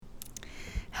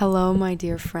Hello, my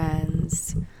dear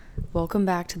friends. Welcome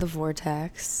back to the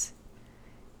Vortex.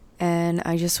 And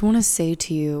I just want to say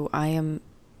to you, I am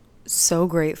so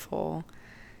grateful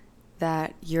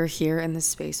that you're here in this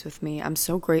space with me. I'm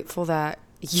so grateful that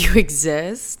you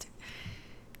exist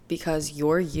because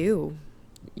you're you.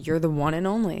 You're the one and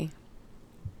only.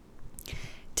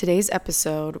 Today's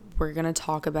episode, we're going to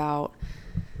talk about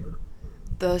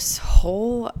this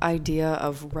whole idea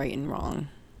of right and wrong.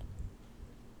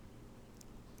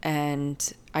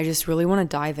 And I just really want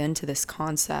to dive into this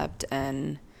concept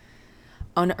and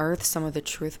unearth some of the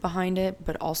truth behind it,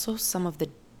 but also some of the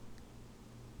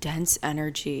dense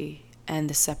energy and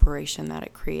the separation that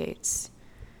it creates.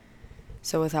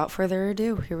 So without further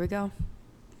ado, here we go.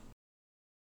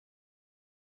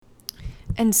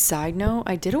 And side note,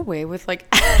 I did away with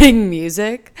adding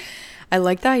music. I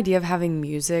like the idea of having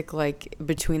music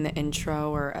between the intro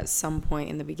or at some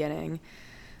point in the beginning.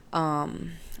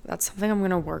 That's something I'm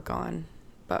going to work on.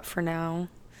 But for now,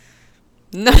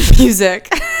 no music.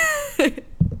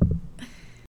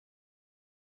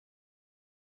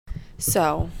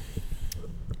 So,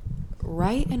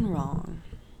 right and wrong.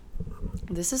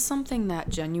 This is something that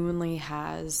genuinely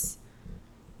has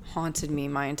haunted me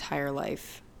my entire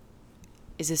life.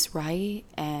 Is this right?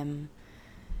 Am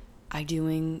I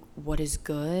doing what is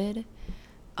good?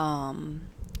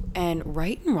 And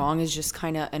right and wrong is just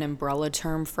kind of an umbrella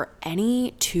term for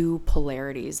any two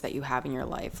polarities that you have in your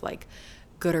life, like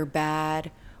good or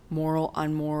bad, moral,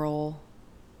 unmoral,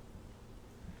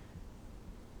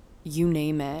 you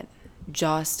name it,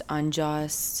 just,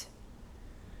 unjust,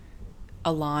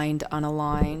 aligned,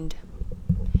 unaligned.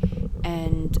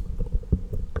 And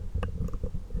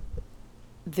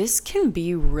this can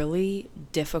be really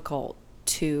difficult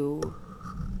to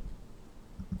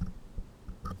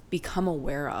become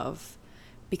aware of,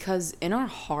 because in our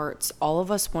hearts, all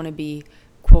of us want to be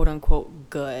quote unquote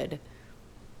good.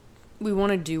 We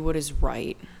want to do what is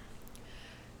right.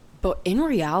 But in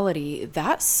reality,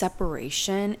 that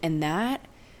separation and that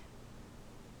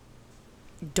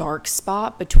dark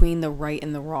spot between the right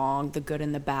and the wrong, the good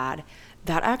and the bad,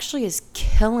 that actually is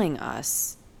killing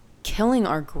us, killing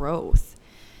our growth.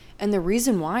 And the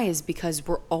reason why is because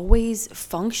we're always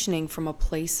functioning from a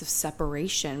place of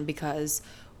separation, because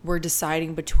we're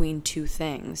deciding between two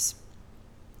things.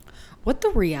 What the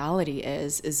reality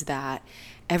is that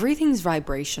everything's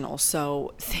vibrational.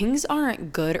 So things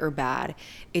aren't good or bad.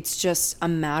 It's just a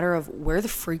matter of where the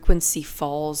frequency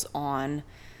falls on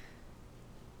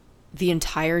the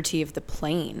entirety of the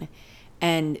plane.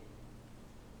 And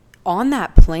on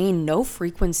that plane, no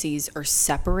frequencies are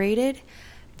separated.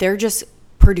 They're just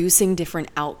producing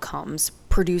different outcomes,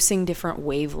 producing different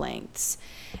wavelengths.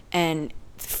 And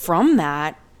from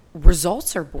that,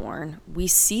 results are born. We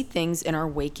see things in our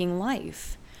waking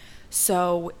life.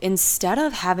 So instead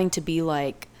of having to be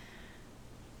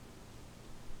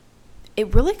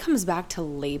it really comes back to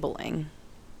labeling,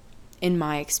 in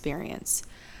my experience.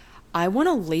 I want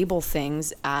to label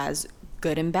things as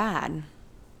good and bad.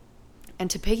 And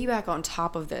to piggyback on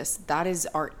top of this, that is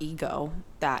our ego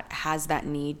that has that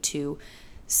need to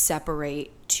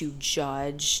separate, to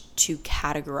judge, to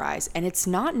categorize. And it's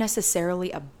not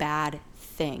necessarily a bad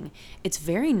thing. It's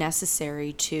very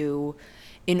necessary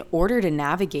in order to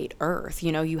navigate Earth.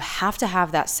 You have to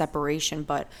have that separation.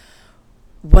 But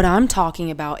what I'm talking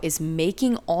about is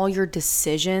making all your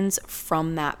decisions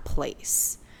from that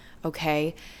place,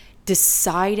 okay?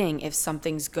 Deciding if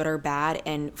something's good or bad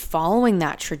and following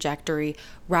that trajectory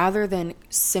rather than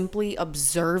simply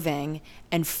observing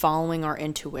and following our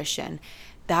intuition.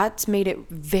 That's made it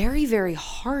very, very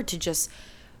hard to just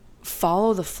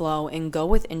follow the flow and go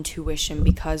with intuition,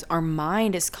 because our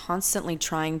mind is constantly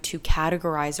trying to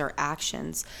categorize our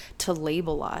actions, to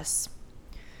label us.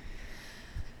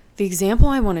 The example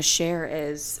I want to share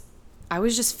is I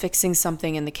was just fixing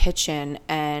something in the kitchen,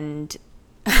 and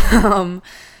an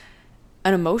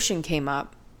emotion came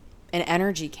up, an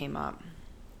energy came up,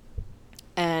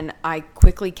 and I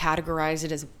quickly categorized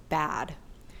it as bad.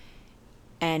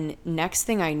 And next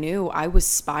thing I knew, I was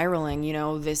spiraling.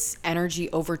 This energy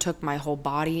overtook my whole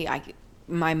body.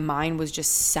 My mind was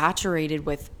just saturated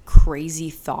with crazy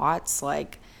thoughts.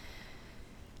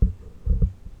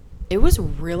 It was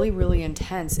really, really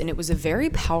intense. And it was a very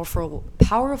powerful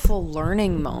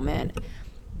learning moment,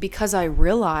 because I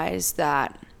realized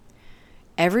that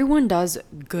everyone does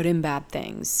good and bad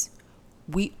things.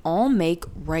 We all make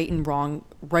right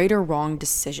or wrong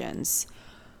decisions.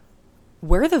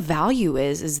 Where the value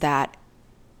is that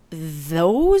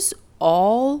those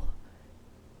all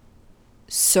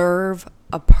serve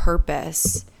a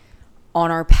purpose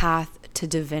on our path to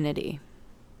divinity.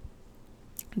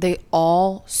 They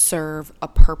all serve a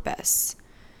purpose.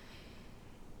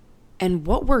 And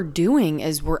what we're doing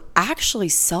is we're actually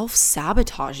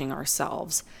self-sabotaging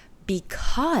ourselves,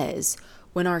 because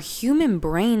when our human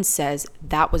brain says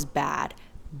that was bad,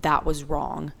 that was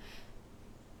wrong,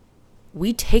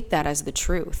 we take that as the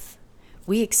truth.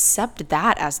 We accept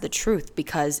that as the truth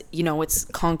because, it's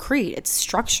concrete, it's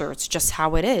structure, it's just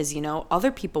how it is.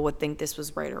 Other people would think this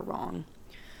was right or wrong.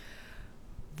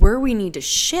 Where we need to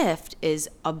shift is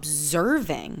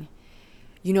observing.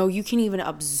 You can even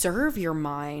observe your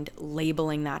mind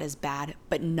labeling that as bad,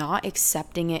 but not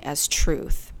accepting it as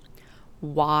truth.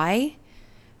 Why?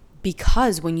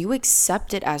 Because when you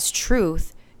accept it as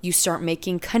truth, you start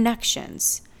making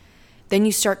connections. Then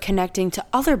you start connecting to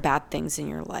other bad things in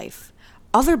your life,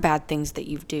 other bad things that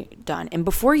you've done. And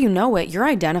before you know it, you're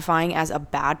identifying as a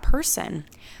bad person.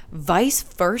 Vice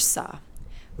versa.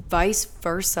 Vice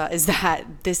versa is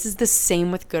that this is the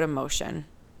same with good emotion.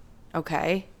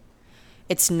 Okay?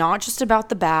 It's not just about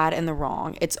the bad and the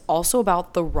wrong. It's also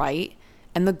about the right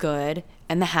and the good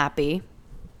and the happy.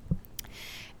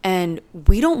 And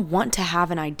we don't want to have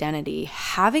an identity.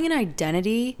 Having an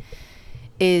identity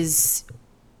is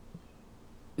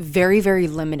very, very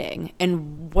limiting.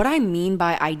 And what I mean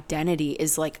by identity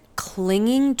is like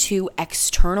clinging to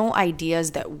external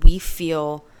ideas that we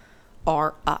feel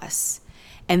are us.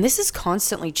 And this is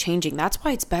constantly changing. That's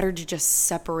why it's better to just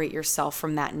separate yourself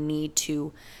from that need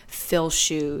to fill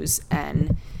shoes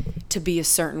and to be a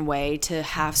certain way, to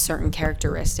have certain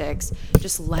characteristics.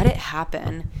 Just let it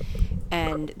happen.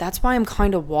 And that's why I'm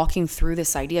kind of walking through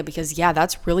this idea, because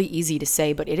that's really easy to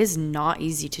say, but it is not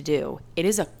easy to do. It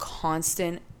is a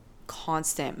constant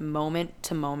moment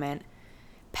to moment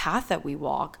path that we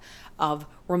walk of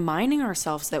reminding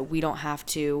ourselves that we don't have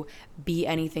to be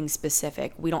anything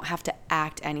specific. We don't have to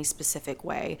act any specific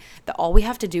way. That all we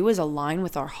have to do is align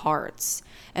with our hearts,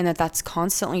 and that's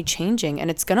constantly changing, and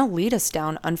it's going to lead us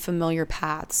down unfamiliar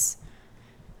paths,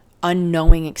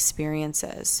 unknowing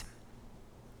experiences.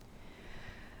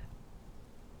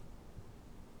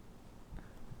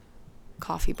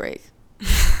 Coffee break.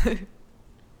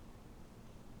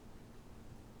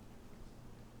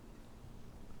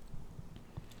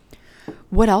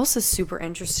 What else is super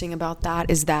interesting about that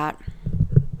is that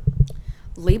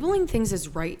labeling things as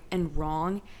right and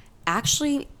wrong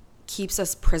actually keeps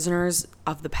us prisoners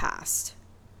of the past.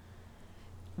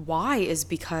 Why? Is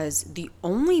because the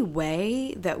only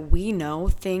way that we know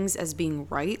things as being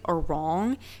right or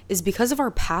wrong is because of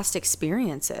our past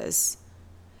experiences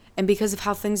and because of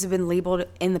how things have been labeled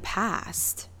in the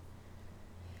past.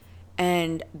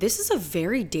 And this is a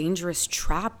very dangerous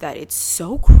trap that it's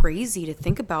so crazy to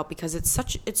think about, because it's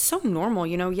so normal,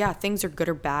 things are good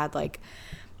or bad, like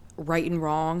right and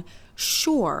wrong.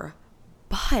 Sure.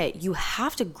 But you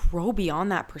have to grow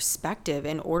beyond that perspective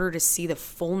in order to see the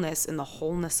fullness and the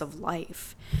wholeness of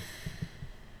life.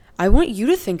 I want you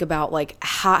to think about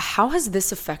how has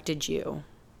this affected you?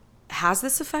 Has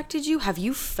this affected you? Have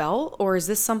you felt, or is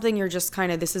this something you're just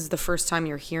this is the first time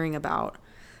you're hearing about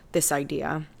this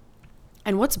idea?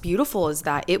 And what's beautiful is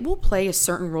that it will play a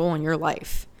certain role in your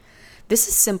life. This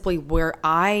is simply where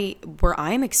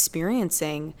I'm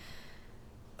experiencing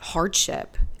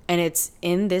hardship, and it's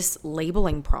in this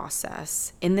labeling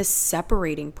process, in this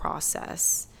separating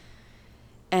process.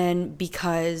 And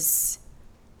because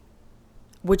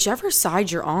whichever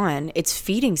side you're on, it's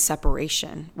feeding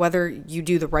separation. Whether you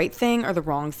do the right thing or the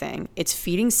wrong thing, it's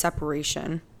feeding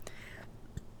separation.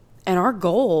 And our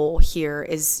goal here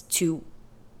is to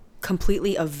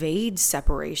completely evade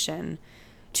separation,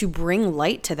 to bring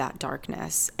light to that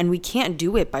darkness. And we can't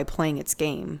do it by playing its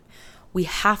game. We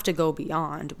have to go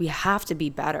beyond. We have to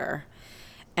be better.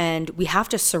 And we have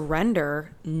to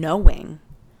surrender knowing.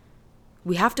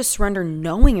 We have to surrender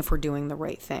knowing if we're doing the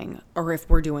right thing or if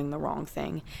we're doing the wrong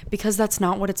thing, because that's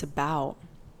not what it's about.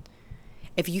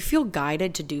 If you feel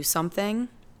guided to do something,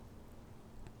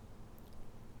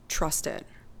 trust it.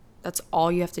 That's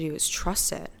all you have to do is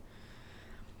trust it.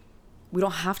 We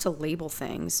don't have to label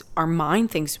things. Our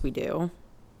mind thinks we do,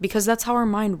 because that's how our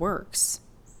mind works.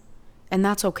 And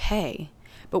that's okay.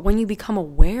 But when you become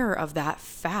aware of that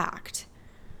fact,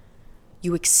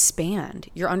 you expand,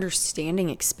 your understanding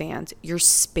expands, your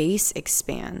space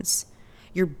expands,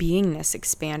 your beingness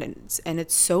expands. And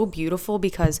it's so beautiful,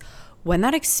 because when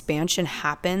that expansion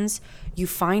happens, you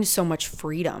find so much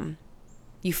freedom.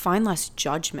 You find less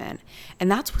judgment. And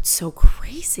that's what's so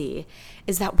crazy,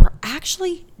 is that we're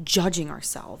actually judging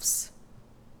ourselves.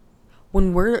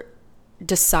 When we're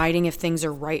deciding if things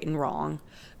are right and wrong,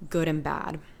 good and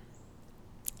bad,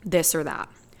 this or that.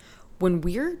 When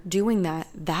we're doing that,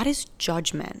 that is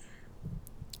judgment.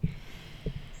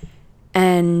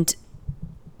 And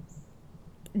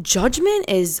judgment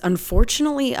is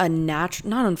unfortunately not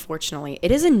unfortunately,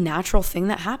 it is a natural thing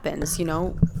that happens,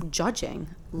 judging,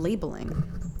 labeling.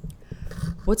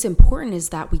 What's important is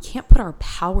that we can't put our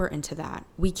power into that.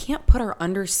 We can't put our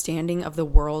understanding of the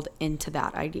world into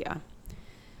that idea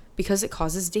because it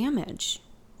causes damage,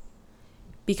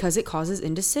 because it causes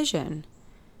indecision,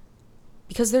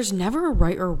 because there's never a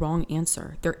right or wrong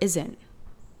answer. There isn't.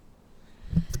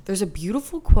 There's a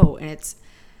beautiful quote, and it's,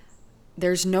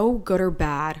 "There's no good or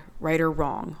bad, right or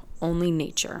wrong, only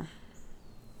nature."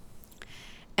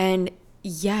 And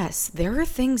yes, there are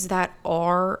things that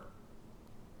are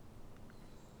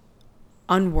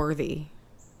unworthy.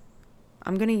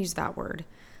 I'm going to use that word.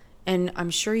 And I'm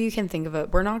sure you can think of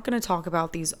it. We're not going to talk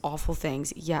about these awful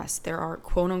things. Yes, there are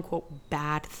quote unquote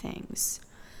bad things.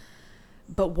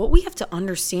 But what we have to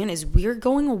understand is we're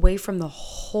going away from the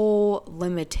whole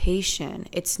limitation.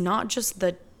 It's not just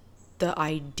the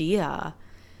idea.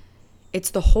 It's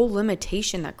the whole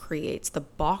limitation that creates the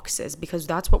boxes, because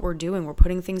that's what we're doing. We're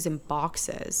putting things in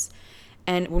boxes.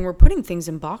 And when we're putting things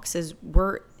in boxes,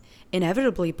 we're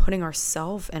inevitably putting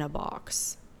ourselves in a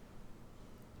box.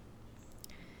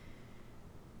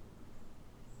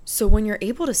 So when you're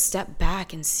able to step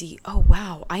back and see, oh,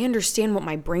 wow, I understand what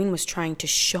my brain was trying to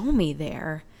show me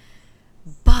there,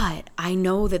 but I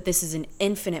know that this is an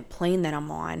infinite plane that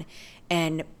I'm on.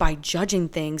 And by judging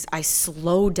things, I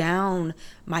slow down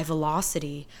my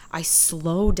velocity. I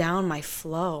slow down my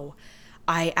flow.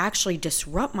 I actually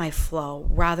disrupt my flow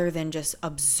rather than just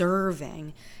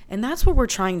observing. And that's what we're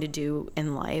trying to do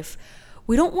in life.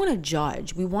 We don't want to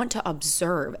judge. We want to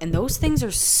observe. And those things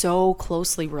are so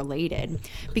closely related,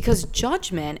 because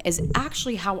judgment is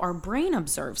actually how our brain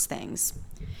observes things.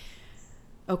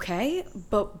 Okay?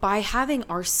 But by having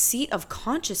our seat of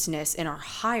consciousness in our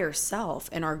higher self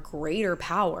and our greater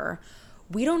power,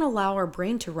 we don't allow our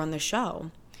brain to run the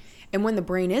show. And when the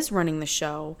brain is running the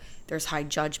show, there's high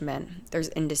judgment, there's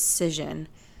indecision,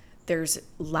 there's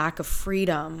lack of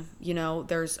freedom,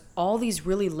 there's all these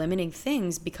really limiting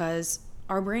things, because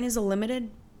our brain is a limited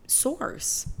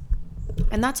source.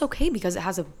 And that's okay, because it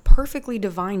has a perfectly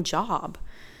divine job.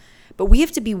 But we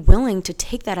have to be willing to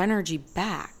take that energy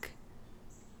back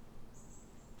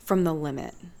from the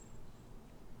limit.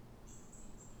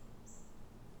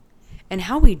 And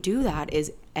how we do that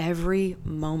is every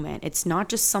moment. It's not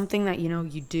just something that,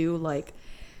 you do like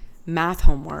math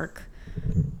homework.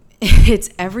 It's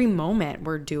every moment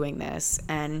we're doing this.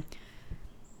 And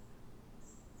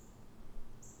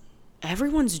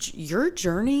your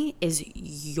journey is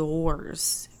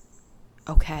yours.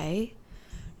 Okay?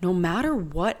 No matter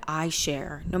what I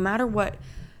share, no matter what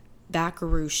that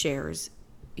guru shares,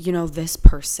 this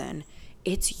person,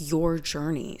 it's your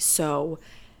journey. So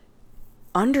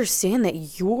understand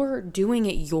that you're doing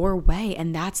it your way,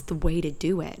 and that's the way to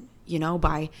do it,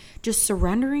 by just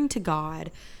surrendering to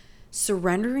God,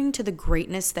 surrendering to the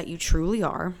greatness that you truly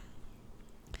are,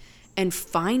 and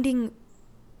finding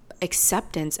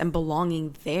acceptance and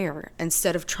belonging there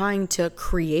instead of trying to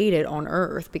create it on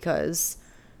earth, because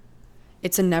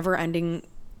it's a never-ending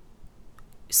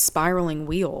spiraling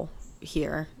wheel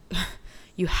here.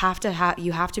 You have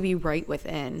to be right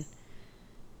within.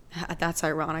 That's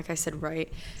ironic. I said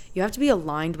right. You have to be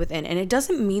aligned within. And it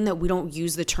doesn't mean that we don't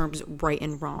use the terms right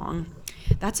and wrong.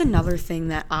 That's another thing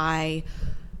that I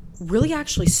really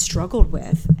actually struggled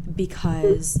with,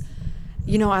 because,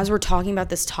 as we're talking about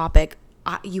this topic,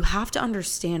 you have to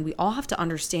understand, we all have to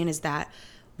understand, is that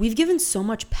we've given so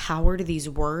much power to these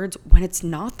words when it's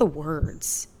not the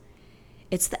words.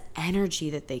 It's the energy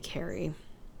that they carry.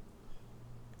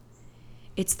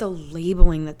 It's the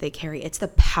labeling that they carry. It's the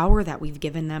power that we've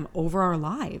given them over our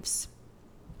lives.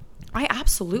 I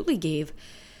absolutely gave,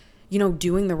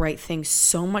 doing the right thing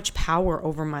so much power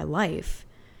over my life.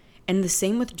 And the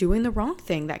same with doing the wrong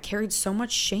thing. That carried so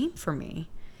much shame for me.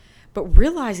 But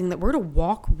realizing that we're to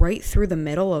walk right through the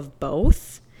middle of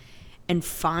both and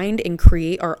find and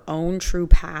create our own true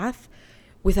path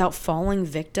without falling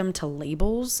victim to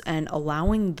labels and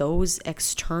allowing those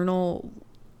external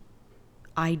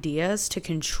ideas to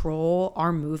control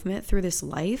our movement through this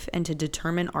life and to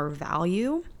determine our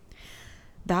value.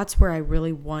 That's where I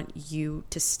really want you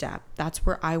to step. That's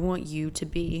where I want you to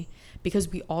be, because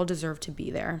we all deserve to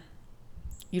be there.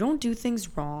 You don't do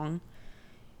things wrong.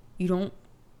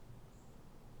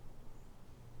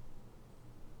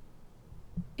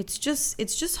 It's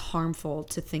just harmful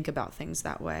to think about things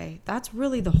that way. That's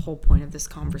really the whole point of this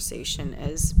conversation,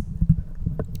 is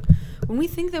when we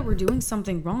think that we're doing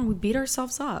something wrong, we beat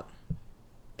ourselves up.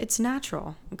 It's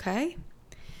natural, okay?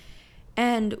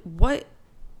 And what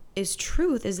is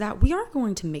truth is that we are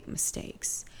going to make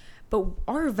mistakes, But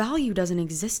our value doesn't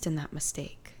exist in that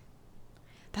mistake.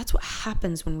 That's what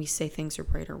happens when we say things are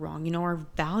right or wrong. You know, our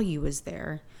value is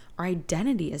there, our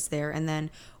identity is there, and then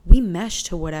we mesh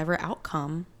to whatever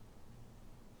outcome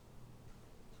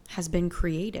has been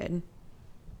created.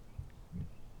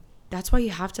 That's why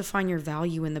you have to find your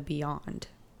value in the beyond.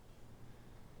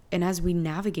 And as we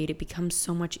navigate, it becomes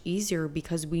so much easier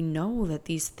because we know that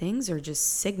these things are just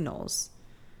signals.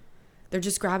 They're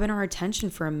just grabbing our attention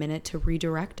for a minute to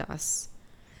redirect us.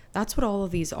 That's what all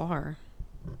of these are.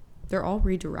 They're all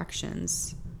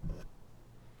redirections.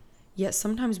 Yet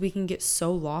sometimes we can get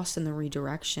so lost in the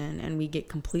redirection and we get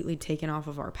completely taken off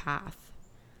of our path.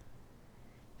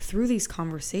 Through these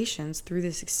conversations, through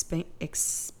this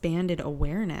expanded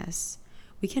awareness,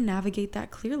 we can navigate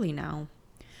that clearly now.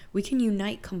 We can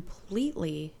unite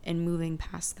completely in moving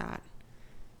past that.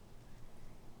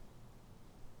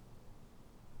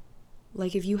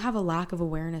 Like if you have a lack of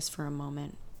awareness for a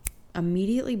moment,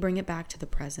 immediately bring it back to the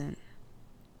present.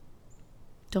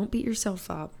 Don't beat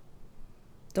yourself up.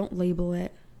 Don't label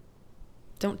it.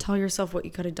 Don't tell yourself what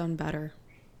you could have done better.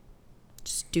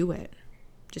 Just do it.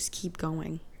 Just keep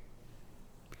going.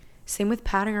 Same with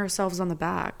patting ourselves on the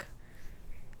back.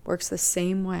 Works the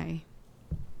same way.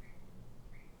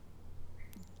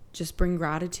 Just bring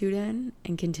gratitude in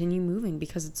and continue moving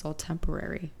because it's all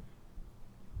temporary.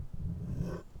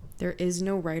 There is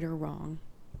no right or wrong,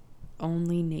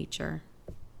 only nature.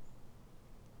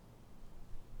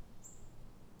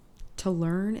 To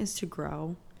learn is to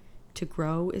grow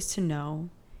is to know,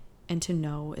 and to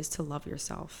know is to love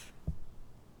yourself.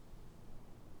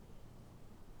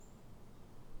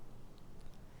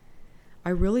 I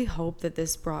really hope that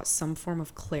this brought some form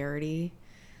of clarity,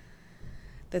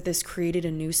 that this created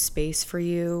a new space for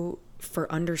you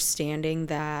for understanding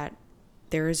that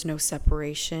there is no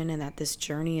separation and that this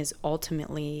journey is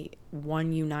ultimately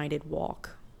one united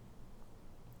walk.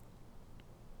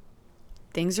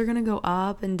 Things are going to go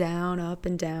up and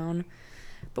down,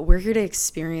 but we're here to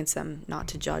experience them, not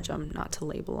to judge them, not to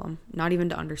label them, not even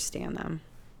to understand them.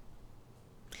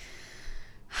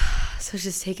 So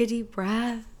just take a deep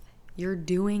breath. You're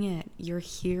doing it. You're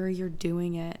here. You're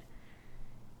doing it.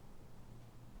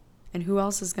 And who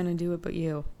else is going to do it but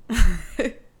you?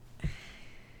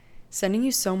 Sending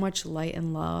you so much light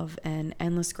and love and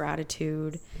endless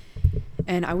gratitude.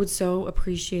 And I would so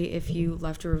appreciate if you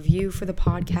left a review for the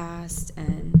podcast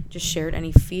and just shared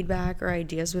any feedback or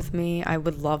ideas with me. I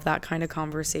would love that kind of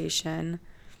conversation.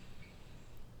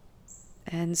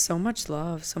 And so much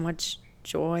love, so much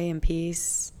joy and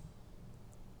peace.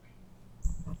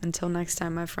 Until next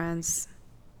time, my friends.